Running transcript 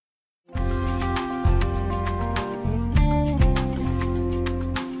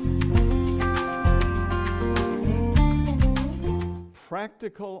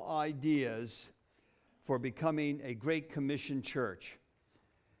practical ideas for becoming a Great Commission church.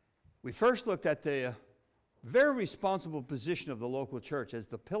 We first looked at the very responsible position of the local church as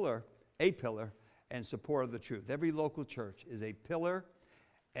a pillar, and support of the truth. Every local church is a pillar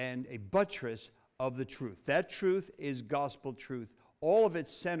and a buttress of the truth. That truth is gospel truth, all of it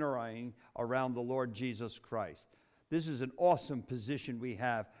centering around the Lord Jesus Christ. This is an awesome position we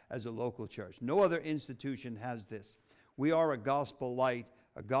have as a local church. No other institution has this. We are a gospel light,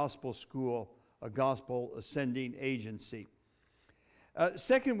 a gospel school, a gospel ascending agency.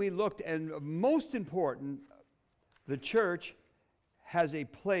 Second, we looked, and most important, the church has a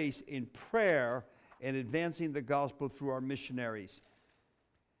place in prayer and advancing the gospel through our missionaries.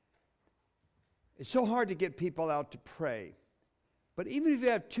 It's so hard to get people out to pray. But even if you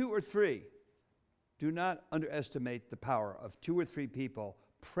have 2 or 3, do not underestimate the power of 2 or 3 people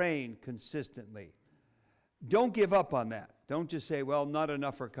praying consistently. Don't give up on that. Don't just say, well, not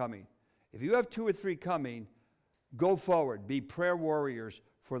enough are coming. If you have 2 or 3 coming, go forward. Be prayer warriors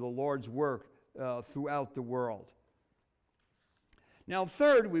for the Lord's work throughout the world. Now,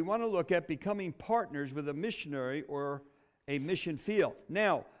 third, we want to look at becoming partners with a missionary or a mission field.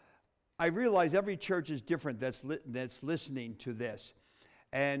 Now, I realize every church is different that's listening to this.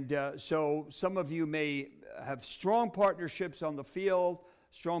 And so some of you may have strong partnerships on the field,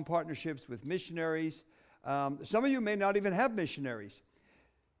 strong partnerships with missionaries. Some of you may not even have missionaries.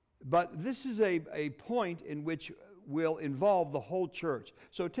 But this is a point in which will involve the whole church.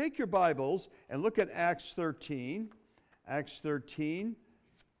 So take your Bibles and look at Acts 13. Acts 13.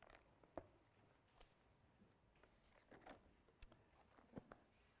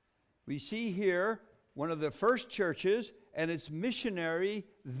 We see here one of the first churches and its missionary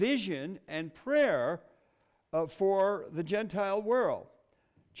vision and prayer for the Gentile world.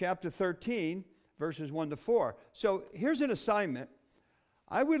 Chapter 13, verses 1 to 4. So here's an assignment.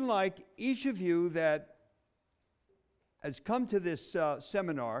 I would like each of you that has come to this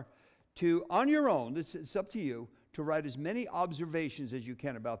seminar to, on your own, it's up to you, to write as many observations as you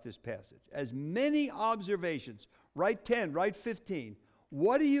can about this passage. As many observations. Write 10, write 15.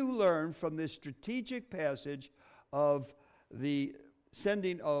 What do you learn from this strategic passage of the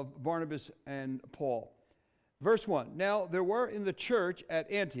sending of Barnabas and Paul? Verse 1. Now there were in the church at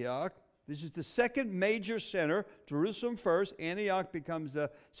Antioch, this is the second major center, Jerusalem first, Antioch becomes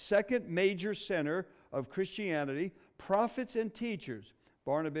the second major center of Christianity, prophets and teachers.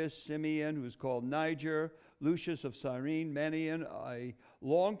 Barnabas, Simeon, who is called Niger, Lucius of Cyrene, Manaen, a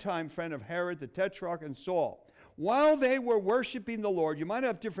longtime friend of Herod the Tetrarch, and Saul. While they were worshiping the Lord, you might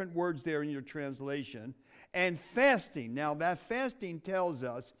have different words there in your translation, and fasting. Now that fasting tells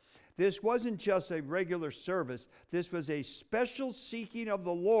us this wasn't just a regular service. This was a special seeking of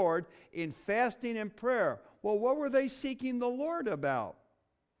the Lord in fasting and prayer. Well, what were they seeking the Lord about?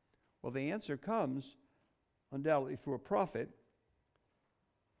 Well, the answer comes undoubtedly through a prophet.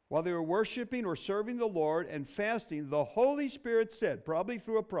 While they were worshiping or serving the Lord and fasting, the Holy Spirit said, probably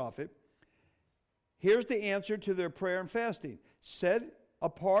through a prophet, here's the answer to their prayer and fasting. Set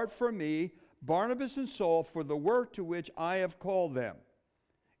apart for me Barnabas and Saul for the work to which I have called them.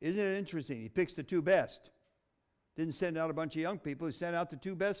 Isn't it interesting? He picks the 2 best. Didn't send out a bunch of young people. He sent out the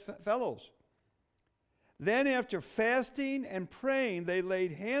 2 best fellows. Then after fasting and praying, they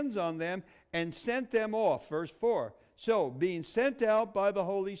laid hands on them and sent them off. Verse 4. So, being sent out by the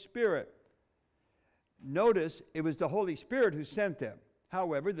Holy Spirit. Notice, it was the Holy Spirit who sent them.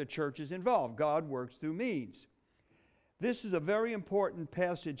 However, the church is involved. God works through means. This is a very important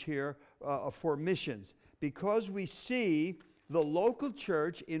passage here for missions, because we see the local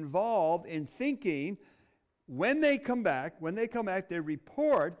church involved in thinking, when they come back, they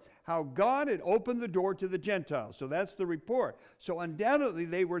report how God had opened the door to the Gentiles. So that's the report. So undoubtedly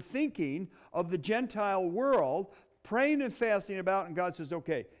they were thinking of the Gentile world, praying and fasting about, and God says,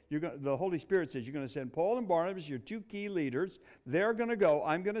 okay, the Holy Spirit says, you're going to send Paul and Barnabas, your 2 key leaders. They're going to go.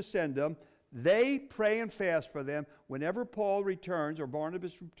 I'm going to send them. They pray and fast for them. Whenever Paul returns or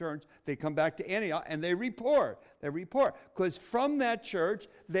Barnabas returns, they come back to Antioch and they report. Because from that church,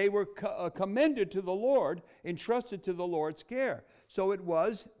 they were commended to the Lord, entrusted to the Lord's care. So it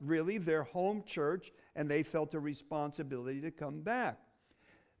was really their home church, and they felt a responsibility to come back.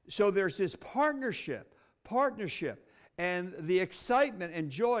 So there's this partnership, and the excitement and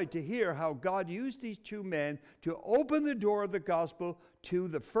joy to hear how God used these 2 men to open the door of the gospel to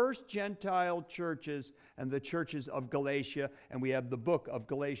the first Gentile churches and the churches of Galatia. And we have the book of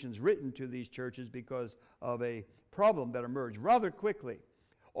Galatians written to these churches because of a problem that emerged rather quickly.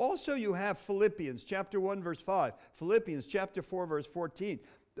 Also, you have Philippians chapter 1, verse 5. Philippians chapter 4, verse 14.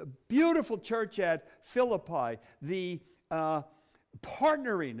 The beautiful church at Philippi. The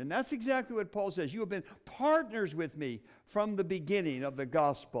Partnering, and that's exactly what Paul says. You have been partners with me from the beginning of the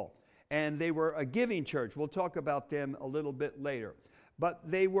gospel. And they were a giving church. We'll talk about them a little bit later. But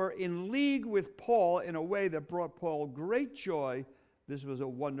they were in league with Paul in a way that brought Paul great joy. This was a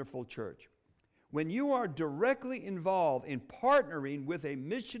wonderful church. When you are directly involved in partnering with a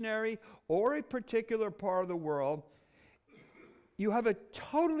missionary or a particular part of the world, you have a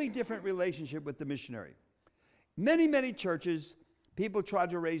totally different relationship with the missionary. Many, many churches, people try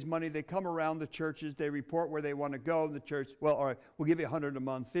to raise money. They come around the churches. They report where they want to go. The church, well, all right, we'll give you 100 a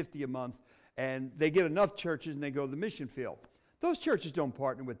month, 50 a month. And they get enough churches and they go to the mission field. Those churches don't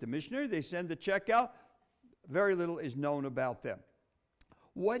partner with the missionary. They send the check out. Very little is known about them.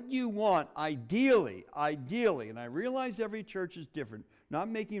 What you want, ideally, and I realize every church is different, not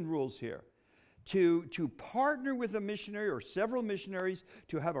making rules here, to partner with a missionary or several missionaries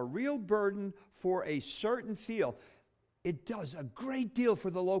to have a real burden for a certain field. It does a great deal for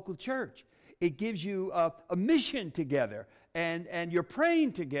the local church. It gives you a mission together, and you're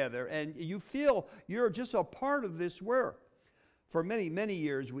praying together, and you feel you're just a part of this work. For many, many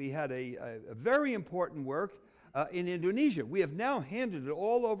years, we had a very important work in Indonesia. We have now handed it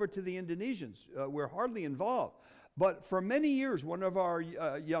all over to the Indonesians. We're hardly involved. But for many years, one of our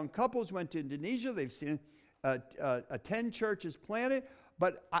young couples went to Indonesia. They've seen 10 churches planted.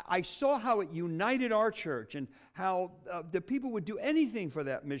 But I saw how it united our church and how the people would do anything for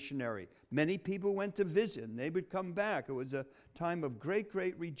that missionary. Many people went to visit, and they would come back. It was a time of great,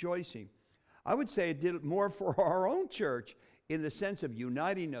 great rejoicing. I would say it did more for our own church in the sense of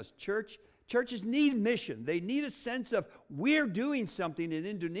uniting us. Churches need mission. They need a sense of we're doing something in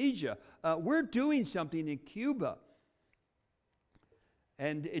Indonesia. We're doing something in Cuba.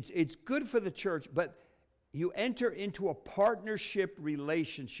 And it's good for the church, but you enter into a partnership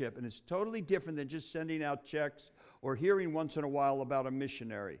relationship, and it's totally different than just sending out checks or hearing once in a while about a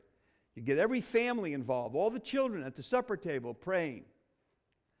missionary. You get every family involved, all the children at the supper table praying.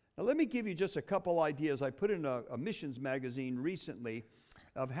 Now let me give you just a couple ideas. I put in a missions magazine recently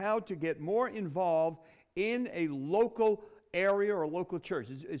of how to get more involved in a local area or a local church.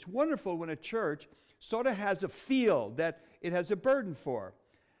 It's wonderful when a church sort of has a field that it has a burden for.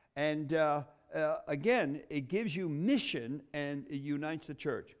 And again, it gives you mission and it unites the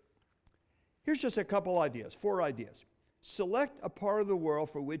church. Here's just a couple ideas, 4 ideas. Select a part of the world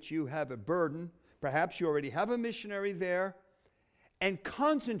for which you have a burden. Perhaps you already have a missionary there, and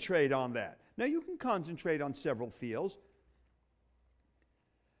concentrate on that. Now, you can concentrate on several fields.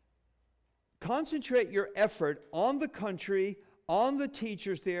 Concentrate your effort on the country, on the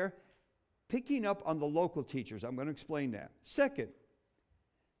teachers there, picking up on the local teachers. I'm going to explain that. Second,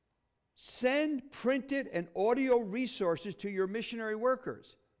 send printed and audio resources to your missionary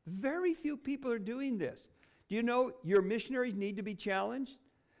workers. Very few people are doing this. Do you know your missionaries need to be challenged?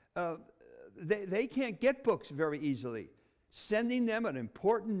 They can't get books very easily. Sending them an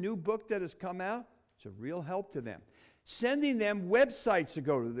important new book that has come out, it's a real help to them. Sending them websites to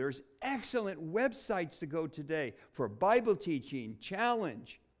go to. There's excellent websites to go today for Bible teaching,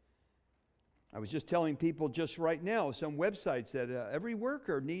 challenge. I was just telling people just right now some websites that every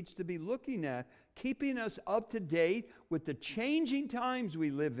worker needs to be looking at, keeping us up to date with the changing times we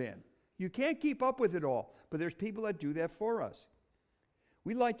live in. You can't keep up with it all, but there's people that do that for us.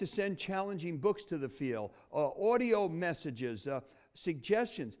 We like to send challenging books to the field, audio messages,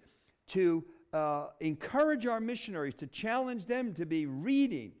 suggestions to encourage our missionaries, to challenge them to be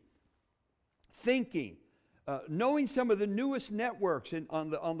reading, thinking, knowing some of the newest networks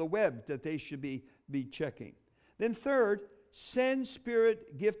on the web that they should be checking. Then third, send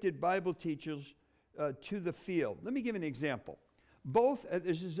Spirit-gifted Bible teachers to the field. Let me give an example.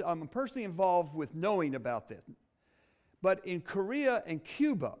 I'm personally involved with knowing about this. But in Korea and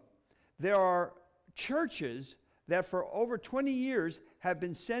Cuba, there are churches that for over 20 years have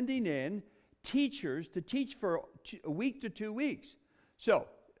been sending in teachers to teach for a week to 2 weeks. So,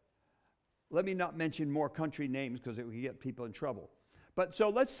 let me not mention more country names because it would get people in trouble. But so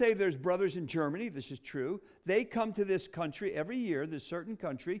let's say there's brothers in Germany, this is true. They come to this country every year, this certain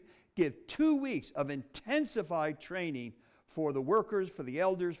country, give 2 weeks of intensified training for the workers, for the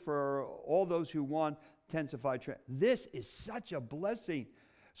elders, for all those who want intensified training. This is such a blessing.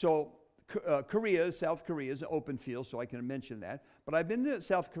 So South Korea is an open field, so I can mention that. But I've been to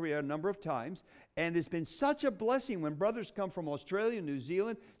South Korea a number of times, and it's been such a blessing when brothers come from Australia and New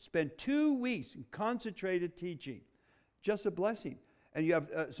Zealand, spend 2 weeks in concentrated teaching. Just a blessing. And you have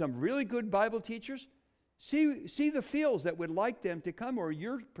some really good Bible teachers. See the fields that would like them to come, or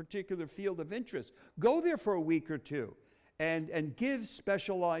your particular field of interest. Go there for a week or two and give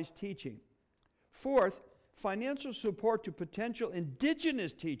specialized teaching. Fourth, financial support to potential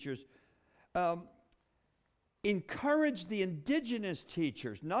indigenous teachers. Encourage the indigenous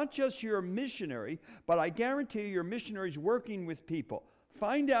teachers, not just your missionary, but I guarantee your missionaries working with people.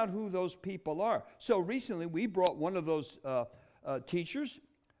 Find out who those people are. So recently we brought one of those teachers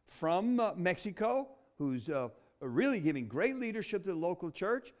from Mexico who's really giving great leadership to the local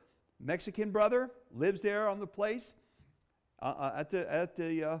church. Mexican brother, lives there on the place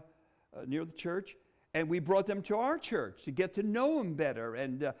near the church. And we brought them to our church to get to know them better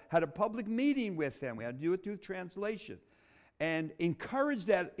and had a public meeting with them. We had to do it through translation. And encourage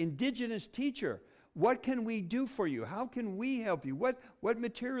that indigenous teacher. What can we do for you? How can we help you? What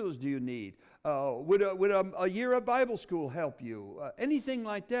materials do you need? Would a year of Bible school help you? Anything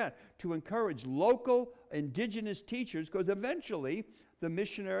like that to encourage local indigenous teachers, because eventually the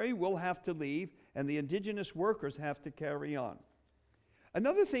missionary will have to leave and the indigenous workers have to carry on.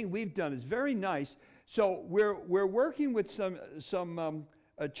 Another thing we've done is very nice. So we're working with some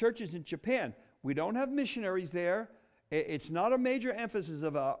churches in Japan. We don't have missionaries there. It's not a major emphasis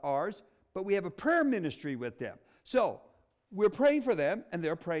of ours, but we have a prayer ministry with them. So we're praying for them, and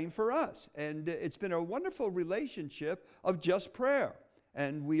they're praying for us. And it's been a wonderful relationship of just prayer.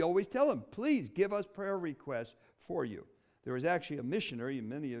 And we always tell them, please give us prayer requests for you. There is actually a missionary, and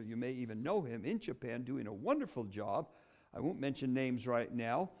many of you may even know him, in Japan doing a wonderful job. I won't mention names right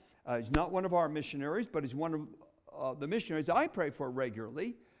now. He's not one of our missionaries, but he's one of the missionaries I pray for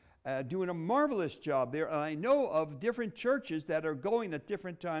regularly, doing a marvelous job there. And I know of different churches that are going at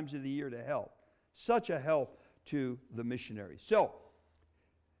different times of the year to help. Such a help to the missionaries. So,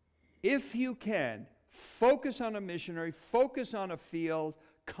 if you can, focus on a missionary, focus on a field,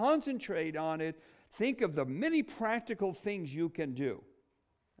 concentrate on it, think of the many practical things you can do.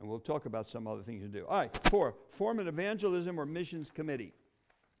 And we'll talk about some other things you can do. All right, 4, form an evangelism or missions committee.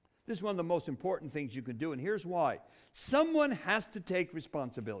 This is one of the most important things you can do, and here's why. Someone has to take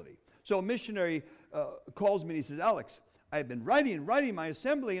responsibility. So a missionary calls me and he says, Alex, I've been writing my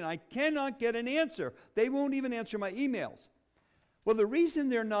assembly, and I cannot get an answer. They won't even answer my emails. Well, the reason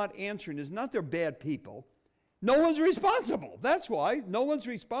they're not answering is not they're bad people. No one's responsible. That's why. No one's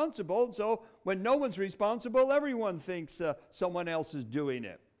responsible. So when no one's responsible, everyone thinks someone else is doing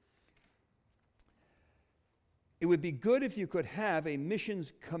it. It would be good if you could have a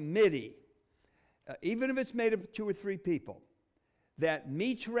missions committee, even if it's made of 2 or 3 people, that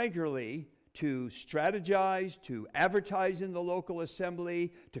meets regularly to strategize, to advertise in the local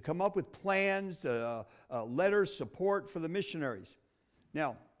assembly, to come up with plans, letters, support for the missionaries.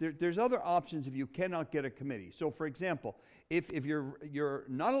 Now, there's other options if you cannot get a committee. So, for example, if you're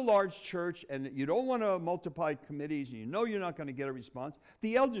not a large church and you don't want to multiply committees and you know you're not going to get a response,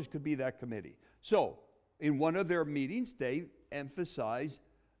 the elders could be that committee. So, in one of their meetings, they emphasize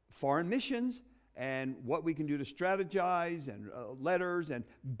foreign missions and what we can do to strategize and letters and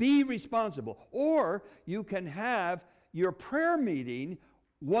be responsible. Or you can have your prayer meeting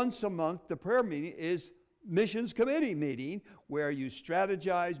once a month. The prayer meeting is missions committee meeting where you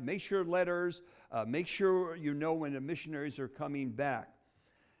strategize, make sure letters, make sure you know when the missionaries are coming back.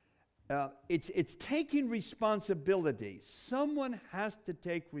 It's taking responsibility. Someone has to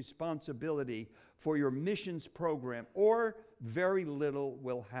take responsibility for your missions program, or very little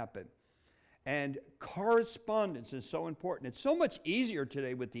will happen. And correspondence is so important. It's so much easier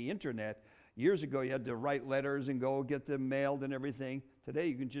today with the internet. Years ago, you had to write letters and go get them mailed and everything. Today,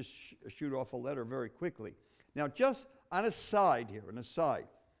 you can just shoot off a letter very quickly. Now, just on a side here,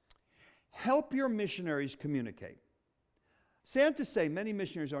 help your missionaries communicate. Sad to say, many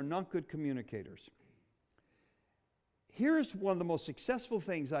missionaries are not good communicators. Here's one of the most successful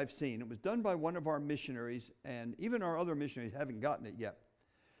things I've seen. It was done by one of our missionaries, and even our other missionaries haven't gotten it yet.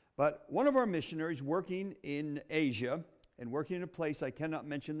 But one of our missionaries working in Asia and working in a place I cannot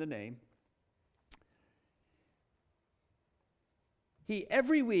mention the name, he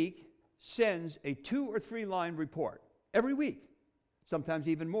every week sends a 2 or 3 line report. Every week. Sometimes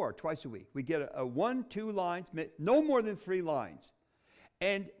even more, twice a week. We get a 1, 2 lines, no more than 3 lines.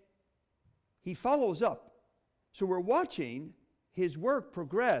 And he follows up. So we're watching his work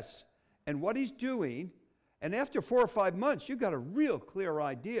progress and what he's doing. And after 4 or 5 months, you've got a real clear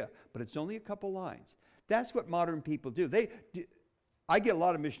idea. But it's only a couple lines. That's what modern people do. I get a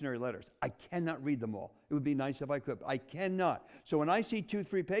lot of missionary letters. I cannot read them all. It would be nice if I could, but I cannot. So when I see 2,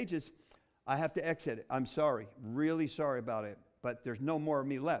 3 pages, I have to exit it. I'm sorry, really sorry about it. But there's no more of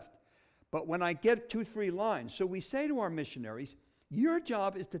me left. But when I get 2, 3 lines, so we say to our missionaries, your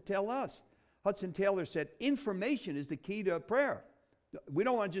job is to tell us. Hudson Taylor said, information is the key to prayer. We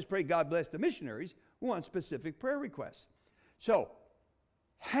don't want to just pray, God bless the missionaries. We want specific prayer requests. So,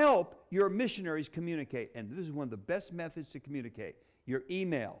 help your missionaries communicate. And this is one of the best methods to communicate. Your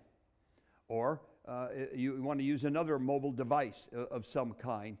email. Or you want to use another mobile device of some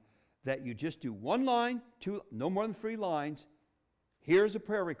kind that you just do one line, two, no more than 3 lines. Here's a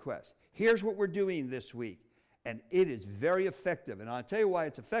prayer request. Here's what we're doing this week. And it is very effective. And I'll tell you why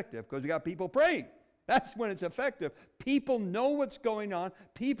it's effective, because we got people praying. That's when it's effective. People know what's going on.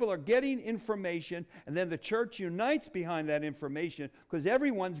 People are getting information. And then the church unites behind that information because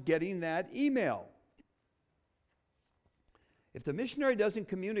everyone's getting that email. If the missionary doesn't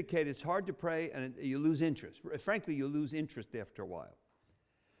communicate, it's hard to pray and you lose interest. Frankly, you lose interest after a while.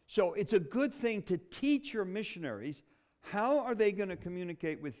 So it's a good thing to teach your missionaries how are they going to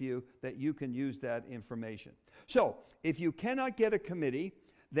communicate with you that you can use that information. So if you cannot get a committee,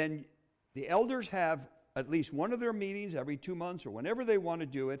 then the elders have at least one of their meetings every 2 months or whenever they want to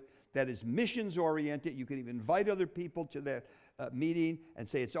do it that is missions oriented. You can even invite other people to that meeting and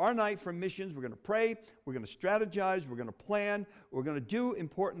say, it's our night for missions. We're going to pray. We're going to strategize. We're going to plan. We're going to do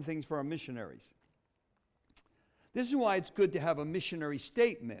important things for our missionaries. This is why it's good to have a missionary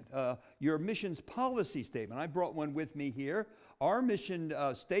statement, your missions policy statement. I brought one with me here. Our mission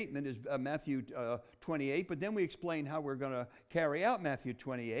statement is Matthew 28, but then we explain how we're going to carry out Matthew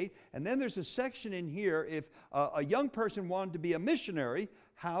 28. And then there's a section in here, if a young person wanted to be a missionary,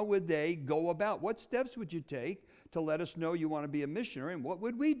 how would they go about? What steps would you take to let us know you want to be a missionary, and what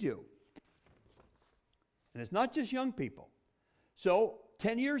would we do? And it's not just young people. So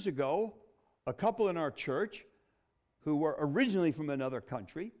 10 years ago, a couple in our church who were originally from another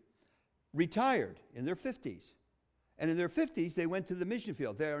country retired in their 50s. And in their 50s, they went to the mission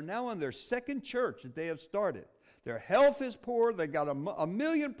field. They are now on their second church that they have started. Their health is poor. They got a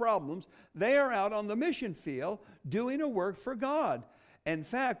million problems. They are out on the mission field doing a work for God. In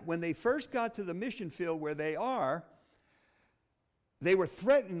fact, when they first got to the mission field where they are, they were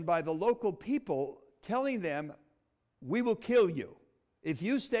threatened by the local people telling them, we will kill you. If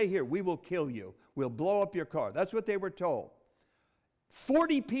you stay here, we will kill you. We'll blow up your car. That's what they were told.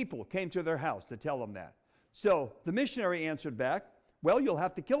 40 people came to their house to tell them that. So the missionary answered back, well, you'll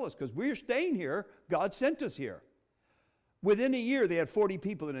have to kill us because we're staying here. God sent us here. Within a year, they had 40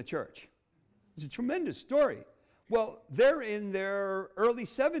 people in a church. It's a tremendous story. Well, they're in their early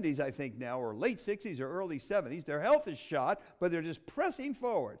 70s, I think now, or late 60s or early 70s. Their health is shot, but they're just pressing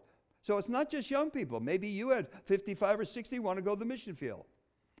forward. So it's not just young people. Maybe you at 55 or 60 want to go to the mission field.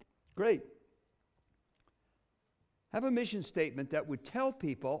 Great. Have a mission statement that would tell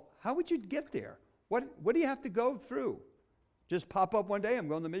people, how would you get there? What do you have to go through? Just pop up one day, I'm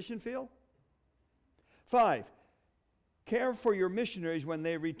going to the mission field? 5, care for your missionaries when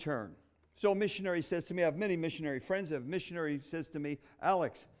they return. So a missionary says to me, I have many missionary friends. A missionary says to me,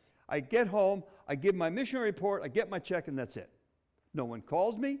 Alex, I get home, I give my missionary report, I get my check, and that's it. No one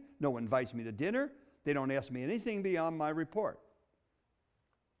calls me, no one invites me to dinner, they don't ask me anything beyond my report.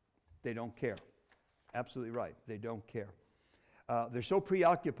 They don't care. Absolutely right, they don't care. They're so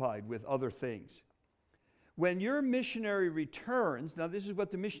preoccupied with other things. When your missionary returns, now this is what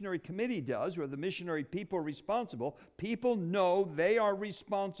the missionary committee does, or the missionary people responsible. People know they are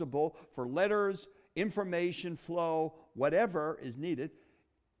responsible for letters, information flow, whatever is needed.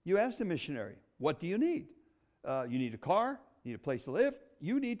 You ask the missionary, what do you need? You need a car? You need a place to live?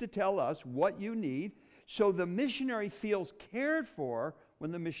 You need to tell us what you need so the missionary feels cared for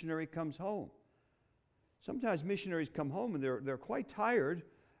when the missionary comes home. Sometimes missionaries come home and they're quite tired,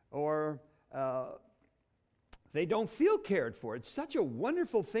 or they don't feel cared for. It's such a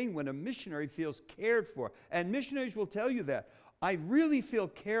wonderful thing when a missionary feels cared for. And missionaries will tell you that. I really feel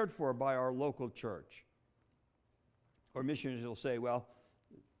cared for by our local church. Or missionaries will say, well,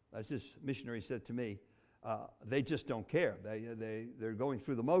 as this missionary said to me, they just don't care. They're going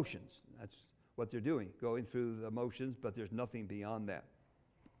through the motions. That's what they're doing, going through the motions, but there's nothing beyond that.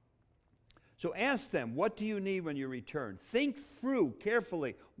 So ask them, what do you need when you return? Think through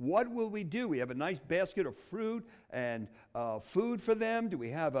carefully, what will we do? We have a nice basket of fruit and food for them. Do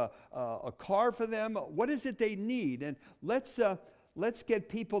we have a car for them? What is it they need? And let's get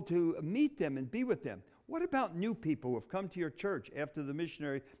people to meet them and be with them. What about new people who have come to your church after the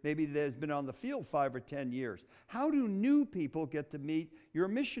missionary maybe has been on the field 5 or 10 years? How do new people get to meet your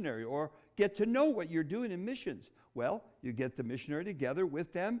missionary or get to know what you're doing in missions? Well, you get the missionary together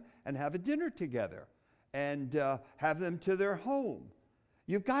with them and have a dinner together and have them to their home.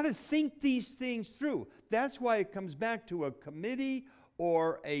 You've got to think these things through. That's why it comes back to a committee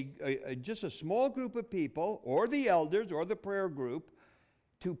or just a small group of people or the elders or the prayer group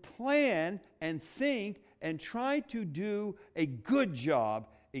to plan and think and try to do a good job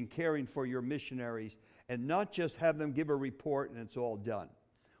in caring for your missionaries and not just have them give a report and it's all done.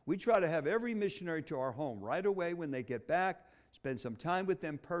 We try to have every missionary to our home right away when they get back, spend some time with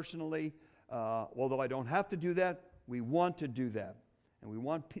them personally. Although I don't have to do that, we want to do that. And we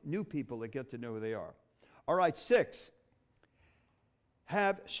want new people that get to know who they are. All right, 6.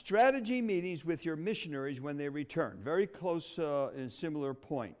 Have strategy meetings with your missionaries when they return. Very close and similar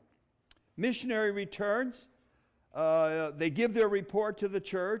point. Missionary returns. They give their report to the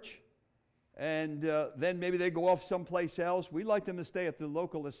church, and then maybe they go off someplace else. We like them to stay at the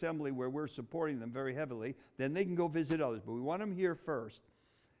local assembly where we're supporting them very heavily. Then they can go visit others, but we want them here first.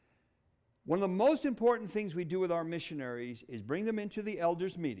 One of the most important things we do with our missionaries is bring them into the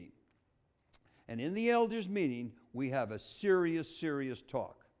elders' meeting. And in the elders' meeting, we have a serious, serious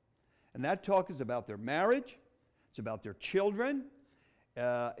talk. And that talk is about their marriage. It's about their children.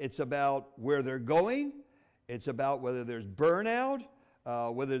 It's about where they're going. It's about whether there's burnout,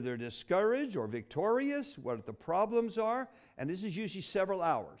 whether they're discouraged or victorious, what the problems are. And this is usually several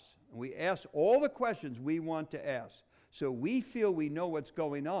hours. And we ask all the questions we want to ask. So we feel we know what's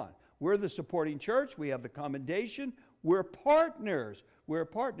going on. We're the supporting church. We have the commendation. We're partners. We're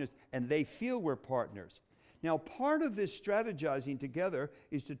partners. And they feel we're partners. Now, part of this strategizing together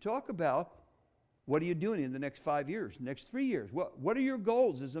is to talk about what are you doing in the next 5 years, next 3 years? What are your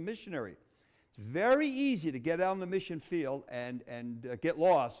goals as a missionary? It's very easy to get out on the mission field and get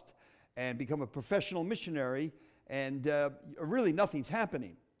lost and become a professional missionary, and really nothing's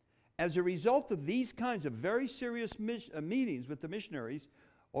happening. As a result of these kinds of very serious meetings with the missionaries,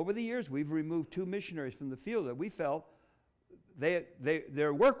 over the years we've removed 2 missionaries from the field that we felt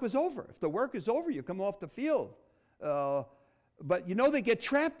their work was over. If the work is over, you come off the field. But they get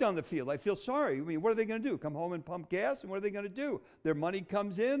trapped on the field. I feel sorry. I mean, what are they going to do? Come home and pump gas? And what are they going to do? Their money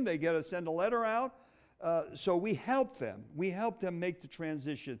comes in. They got to send a letter out. So we help them. We help them make the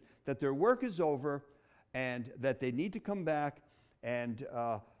transition that their work is over and that they need to come back and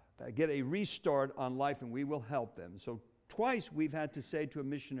get a restart on life, and we will help them. So twice we've had to say to a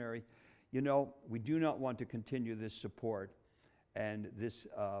missionary, we do not want to continue this support and this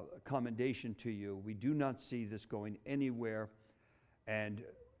commendation to you. We do not see this going anywhere. And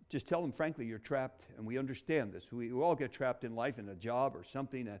just tell them, frankly, you're trapped, and we understand this. We all get trapped in life in a job or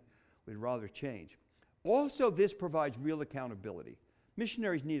something that we'd rather change. Also, this provides real accountability.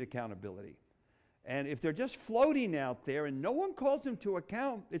 Missionaries need accountability. And if they're just floating out there and no one calls them to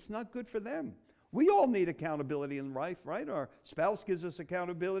account, it's not good for them. We all need accountability in life, right? Our spouse gives us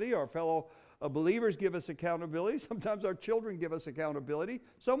accountability. Our fellow believers give us accountability. Sometimes our children give us accountability.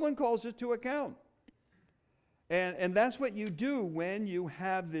 Someone calls us to account. And that's what you do when you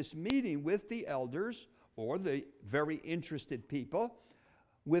have this meeting with the elders or the very interested people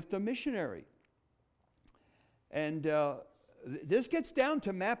with the missionary. And this gets down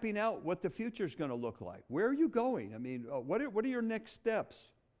to mapping out what the future is going to look like. Where are you going? I mean, what are your next steps?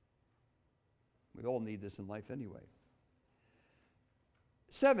 We all need this in life anyway.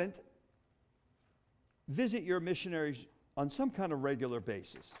 7th, visit your missionaries on some kind of regular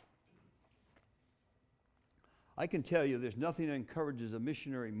basis. I can tell you there's nothing that encourages a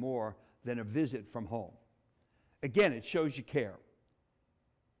missionary more than a visit from home. Again, it shows you care.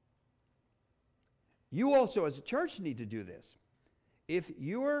 You also, as a church, need to do this. If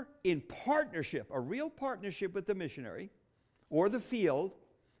you're in partnership, a real partnership with the missionary or the field,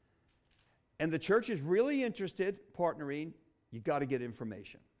 and the church is really interested partnering, you got to get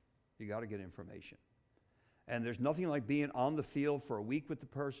information. You got to get information. And there's nothing like being on the field for a week with the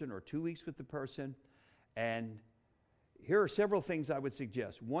person or 2 weeks with the person. And here are several things I would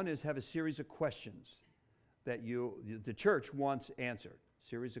suggest. One is have a series of questions that the church wants answered.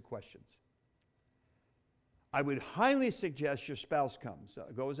 Series of questions. I would highly suggest your spouse comes,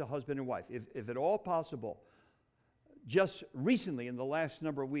 go as a husband and wife, if at all possible. Just recently, in the last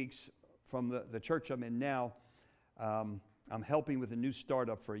number of weeks from the church I'm in now, I'm helping with a new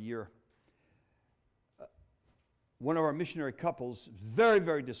startup for a year. One of our missionary couples, very,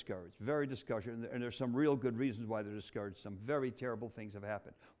 very discouraged, and there's some real good reasons why they're discouraged. Some very terrible things have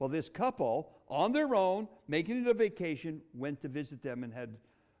happened. Well, this couple, on their own, making it a vacation, went to visit them and had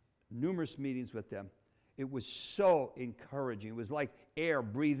numerous meetings with them. It was so encouraging. It was like air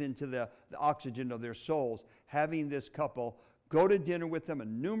breathed into the oxygen of their souls, having this couple go to dinner with them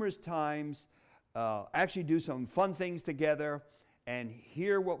numerous times, actually do some fun things together, and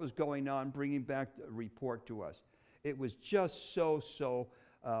hear what was going on, bringing back a report to us. It was just so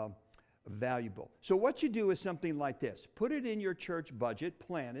valuable. So what you do is something like this. Put it in your church budget,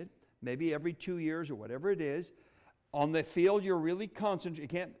 plan it, maybe every 2 years or whatever it is. On the field, you're really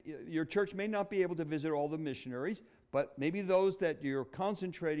concentrating. Your church may not be able to visit all the missionaries, but maybe those that you're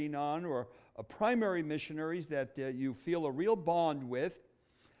concentrating on or primary missionaries that you feel a real bond with.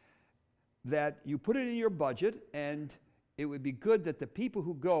 that you put it in your budget, and it would be good that the people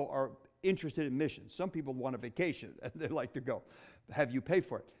who go are interested in missions. Some people want a vacation and they like to go. Have you pay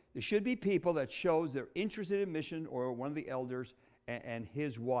for it? There should be people that shows they're interested in mission, or one of the elders and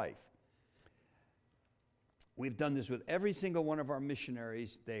his wife. We've done this with every single one of our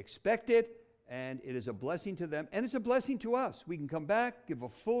missionaries. They expect it, and it is a blessing to them, and it's a blessing to us. We can come back, give a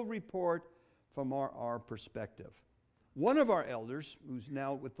full report from our perspective. One of our elders, who's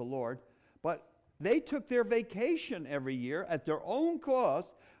now with the Lord, but they took their vacation every year at their own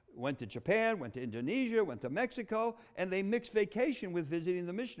cost, went to Japan, went to Indonesia, went to Mexico, and they mixed vacation with visiting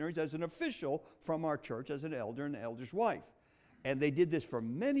the missionaries as an official from our church, as an elder and an elder's wife. And they did this for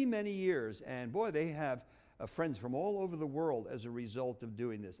many, many years, and boy, they have friends from all over the world as a result of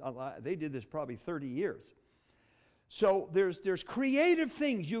doing this. They did this probably 30 years. So there's creative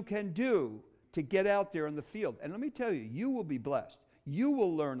things you can do to get out there in the field. And let me tell you, you will be blessed. You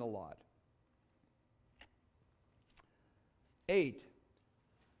will learn a lot. 8,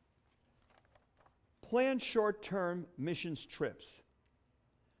 plan short-term missions trips.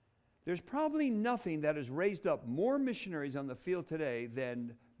 There's probably nothing that has raised up more missionaries on the field today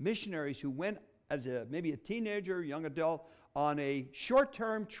than missionaries who went as maybe a teenager, young adult, on a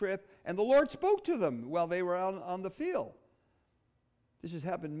short-term trip, and the Lord spoke to them while they were out on the field. This has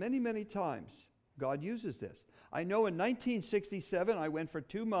happened many, many times. God uses this. I know in 1967, I went for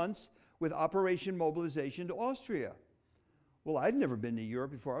 2 months with Operation Mobilization to Austria. Well, I'd never been to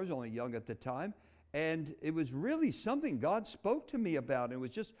Europe before. I was only young at the time. And it was really something God spoke to me about. It was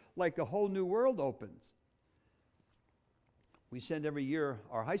just like a whole new world opens. We send every year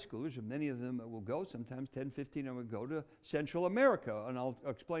our high schoolers, and many of them will go, sometimes 10, 15 of them will go to Central America, and I'll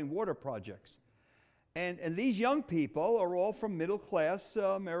explain water projects. And these young people are all from middle-class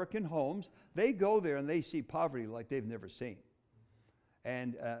American homes. They go there and they see poverty like they've never seen.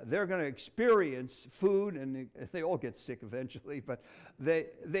 And they're going to experience food, and they all get sick eventually, but they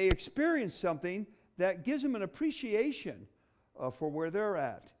experience something that gives them an appreciation for where they're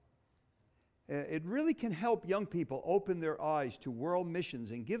at. It really can help young people open their eyes to world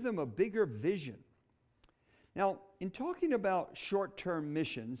missions and give them a bigger vision. Now, in talking about short-term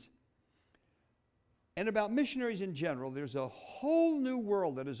missions and about missionaries in general, there's a whole new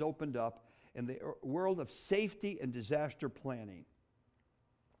world that has opened up in the world of safety and disaster planning.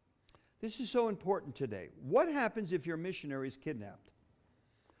 This is so important today. What happens if your missionary is kidnapped?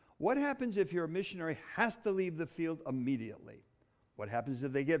 What happens if your missionary has to leave the field immediately? What happens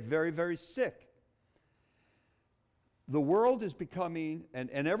if they get very, very sick? The world is becoming,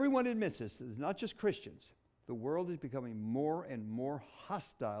 and everyone admits this, it's not just Christians, the world is becoming more and more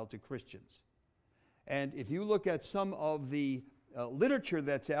hostile to Christians. And if you look at some of the literature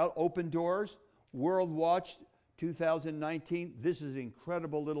that's out, Open Doors, World Watch, 2019, this is an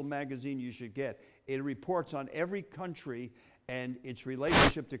incredible little magazine you should get. It reports on every country and its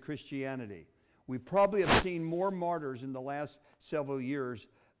relationship to Christianity. We probably have seen more martyrs in the last several years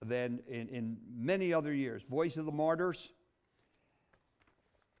than in many other years. Voice of the Martyrs.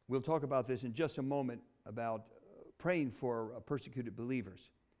 We'll talk about this in just a moment, about praying for persecuted believers.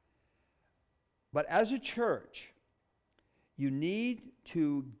 But as a church, you need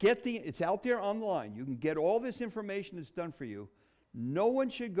to get it's out there online. You can get all this information that's done for you. No one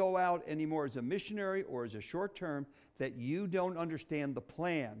should go out anymore as a missionary or as a short term that you don't understand the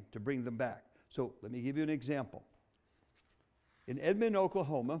plan to bring them back. So let me give you an example. In Edmond,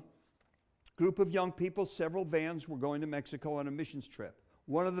 Oklahoma, a group of young people, several vans were going to Mexico on a missions trip.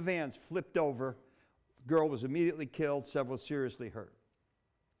 One of the vans flipped over. Girl was immediately killed, several seriously hurt.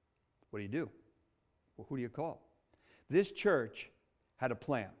 What do you do? Well, who do you call? This church had a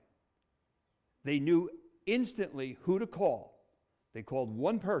plan. They knew instantly who to call. They called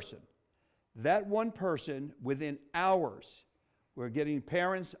one person. That one person, within hours, were getting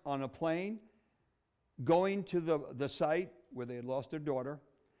parents on a plane, going to the site where they had lost their daughter.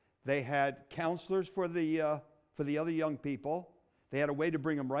 They had counselors for the other young people. They had a way to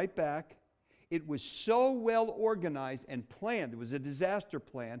bring them right back. It was so well organized and planned. It was a disaster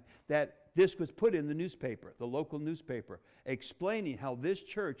plan that this was put in the newspaper, the local newspaper, explaining how this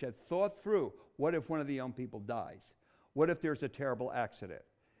church had thought through, what if one of the young people dies? What if there's a terrible accident?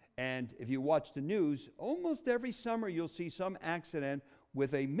 And if you watch the news, almost every summer you'll see some accident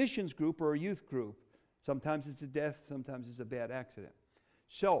with a missions group or a youth group. Sometimes it's a death, sometimes it's a bad accident.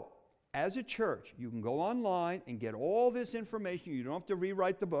 So, as a church, you can go online and get all this information. You don't have to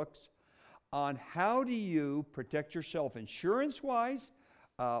rewrite the books on how do you protect yourself insurance-wise.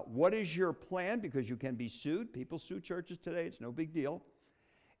 What is your plan? Because you can be sued. People sue churches today. It's no big deal.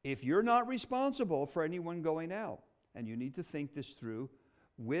 If you're not responsible for anyone going out, and you need to think this through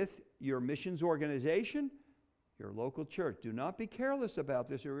with your missions organization, your local church. Do not be careless about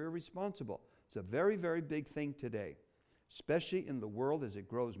this or irresponsible. It's a very, very big thing today, especially in the world as it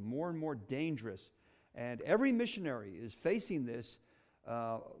grows more and more dangerous. And every missionary is facing this,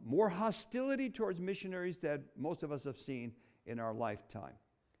 more hostility towards missionaries that most of us have seen in our lifetime.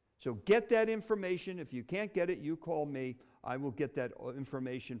 So get that information. If you can't get it, you call me. I will get that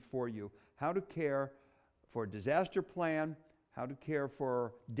information for you. How to care for a disaster plan, how to care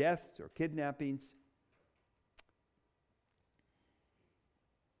for deaths or kidnappings.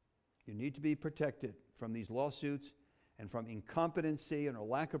 You need to be protected from these lawsuits and from incompetency and a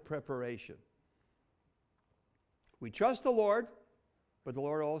lack of preparation. We trust the Lord, but the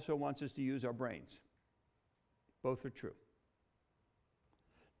Lord also wants us to use our brains. Both are true.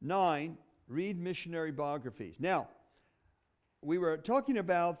 9, read missionary biographies. Now, we were talking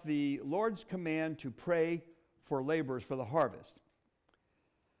about the Lord's command to pray for laborers for the harvest.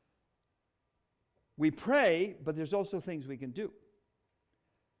 We pray, but there's also things we can do.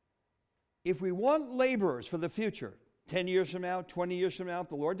 If we want laborers for the future, 10 years from now, 20 years from now, if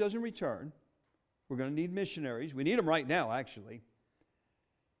the Lord doesn't return, we're going to need missionaries. We need them right now, actually.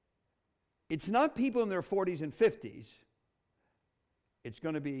 It's not people in their 40s and 50s. It's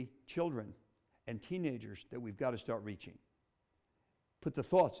going to be children and teenagers that we've got to start reaching. Put the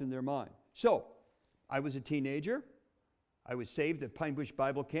thoughts in their mind. So, I was a teenager. I was saved at Pine Bush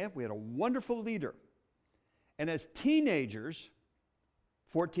Bible Camp. We had a wonderful leader. And as teenagers,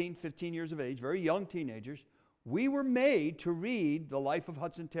 14, 15 years of age, very young teenagers, we were made to read the life of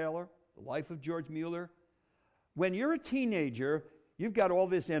Hudson Taylor, the life of George Mueller. When you're a teenager, you've got all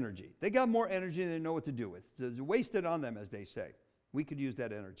this energy. They got more energy than they know what to do with. It's wasted on them, as they say. We could use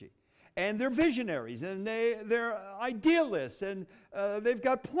that energy. And they're visionaries, and they're idealists, and they've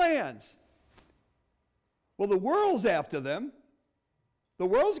got plans. Well, the world's after them. The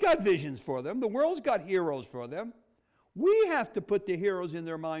world's got visions for them. The world's got heroes for them. We have to put the heroes in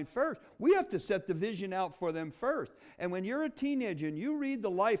their mind first. We have to set the vision out for them first. And when you're a teenager and you read the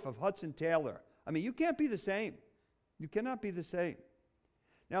life of Hudson Taylor, I mean, you can't be the same. You cannot be the same.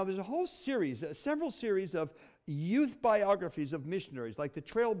 Now, there's a whole series, several series of youth biographies of missionaries, like the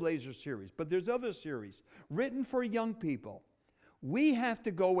Trailblazer series, but there's other series written for young people. We have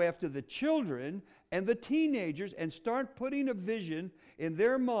to go after the children and the teenagers and start putting a vision in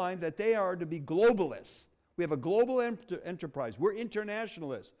their mind that they are to be globalists. We have a global enterprise. We're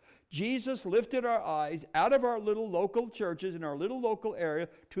internationalists. Jesus lifted our eyes out of our little local churches in our little local area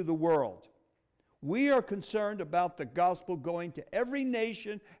to the world. We are concerned about the gospel going to every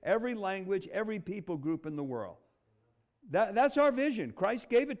nation, every language, every people group in the world. That's our vision. Christ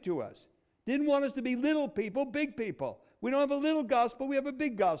gave it to us. Didn't want us to be little people, big people. We don't have a little gospel, we have a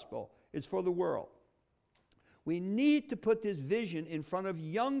big gospel. It's for the world. We need to put this vision in front of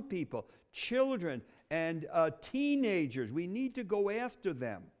young people, children, and teenagers. We need to go after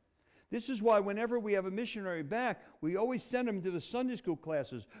them. This is why whenever we have a missionary back, we always send them to the Sunday school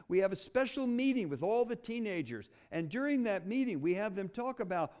classes. We have a special meeting with all the teenagers. And during that meeting, we have them talk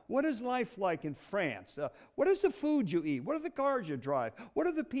about what is life like in France? What is the food you eat? What are the cars you drive? What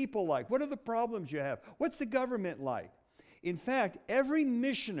are the people like? What are the problems you have? What's the government like? In fact, every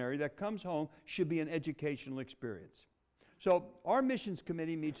missionary that comes home should be an educational experience. So our missions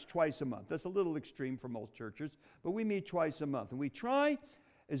committee meets twice a month. That's a little extreme for most churches, but we meet twice a month. And we try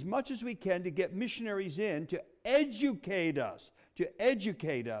as much as we can to get missionaries in to educate us,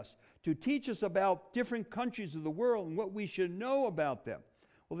 to teach us about different countries of the world and what we should know about them.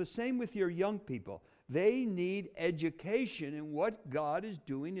 Well, the same with your young people. They need education in what God is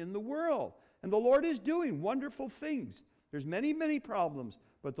doing in the world. And the Lord is doing wonderful things. There's many, many problems,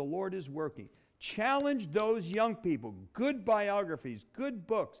 but the Lord is working. Challenge those young people. Good biographies, good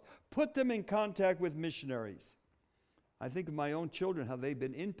books. Put them in contact with missionaries. I think of my own children, how they've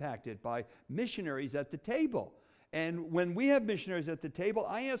been impacted by missionaries at the table. And when we have missionaries at the table,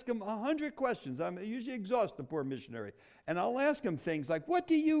 I ask them 100 questions. I usually exhaust the poor missionary. And I'll ask them things like, what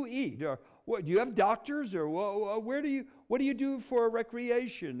do you eat? Or what, do you have doctors? Or what do you do for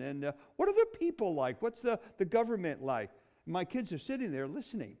recreation? And what are the people like? What's the government like? My kids are sitting there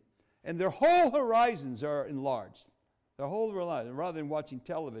listening. And their whole horizons are enlarged. Their whole horizon, rather than watching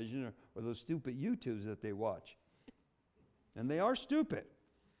television or those stupid YouTubes that they watch. And they are stupid.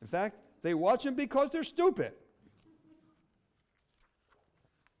 In fact, they watch them because they're stupid.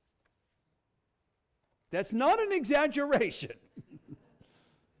 That's not an exaggeration.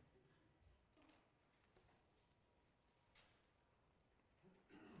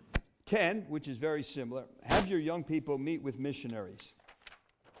 10, which is very similar, have your young people meet with missionaries.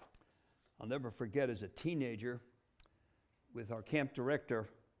 I'll never forget as a teenager, with our camp director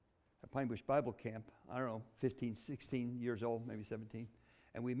at Pine Bush Bible Camp, I don't know, 15, 16 years old, maybe 17.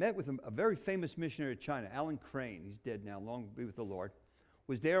 And we met with a very famous missionary to China, Alan Crane. He's dead now, long be with the Lord.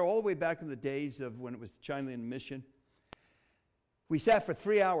 Was there all the way back in the days of when it was the Chilean mission. We sat for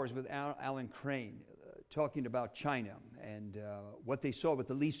 3 hours with Alan Crane talking about China and what they saw with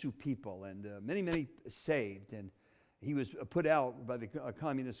the Lisu people, and many saved. And he was put out by the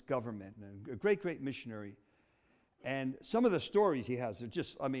communist government, and a great missionary. And some of the stories he has are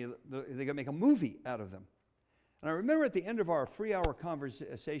just, I mean, they can make a movie out of them. And I remember at the end of our 3-hour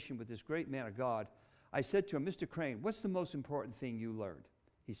conversation with this great man of God, I said to him, Mr. Crane, what's the most important thing you learned?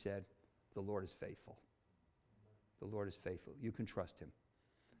 He said, the Lord is faithful. The Lord is faithful. You can trust him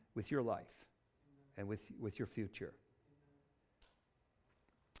with your life and with your future.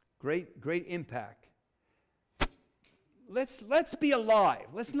 Great impact. Let's be alive.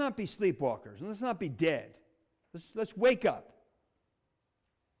 Let's not be sleepwalkers. And let's not be dead. Let's wake up.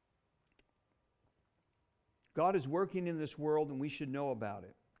 God is working in this world, and we should know about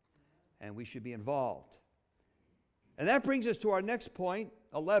it. And we should be involved. And that brings us to our next point,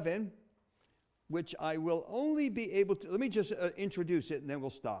 11, which I will only be able to, let me just introduce it, and then we'll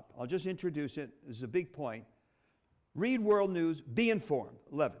stop. I'll just introduce it. This is a big point. Read world news, be informed.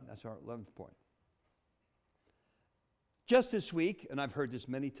 11, that's our 11th point. Just this week, and I've heard this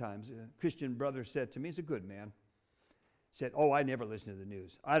many times, a Christian brother said to me, he's a good man, said, oh, I never listen to the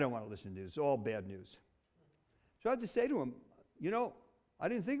news. I don't want to listen to news. It's all bad news. So I had to say to him, you know, I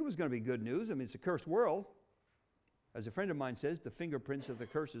didn't think it was going to be good news. I mean, it's a cursed world. As a friend of mine says, the fingerprints of the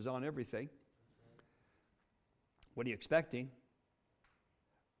curse is on everything. What are you expecting?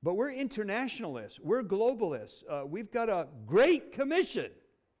 But we're internationalists. We're globalists. We've got a great commission.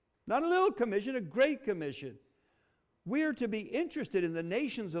 Not a little commission, a great commission. We're to be interested in the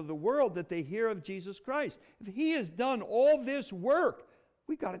nations of the world that they hear of Jesus Christ. If he has done all this work,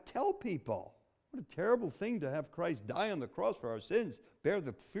 we've got to tell people. What a terrible thing to have Christ die on the cross for our sins, bear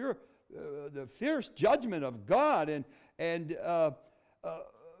the fierce judgment of God, and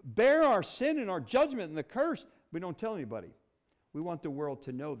bear our sin and our judgment and the curse. We don't tell anybody. We want the world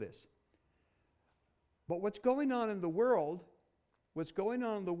to know this. But what's going on in the world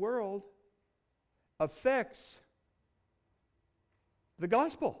affects the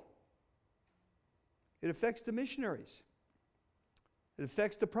gospel. It affects the missionaries. It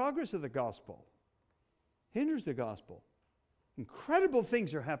affects the progress of the gospel. Hinders the gospel. Incredible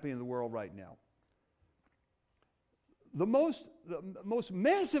things are happening in the world right now. The most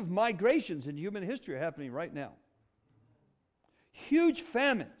massive migrations in human history are happening right now. Huge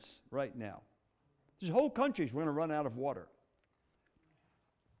famines right now. This whole country is going to run out of water.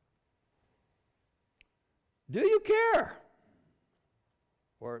 Do you care?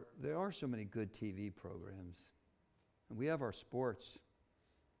 Or there are so many good TV programs. And we have our sports.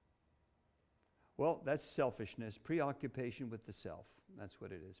 Well, that's selfishness, preoccupation with the self. That's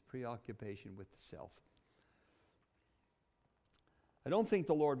what it is, preoccupation with the self. I don't think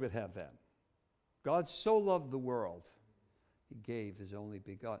the Lord would have that. God so loved the world, he gave his only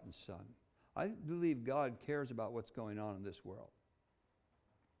begotten Son. I believe God cares about what's going on in this world.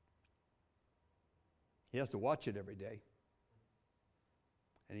 He has to watch it every day.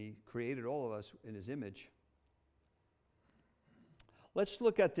 And he created all of us in his image. Let's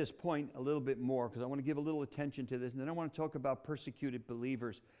look at this point a little bit more, because I want to give a little attention to this, and then I want to talk about persecuted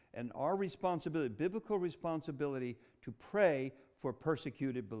believers and our responsibility, biblical responsibility, to pray for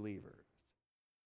persecuted believers.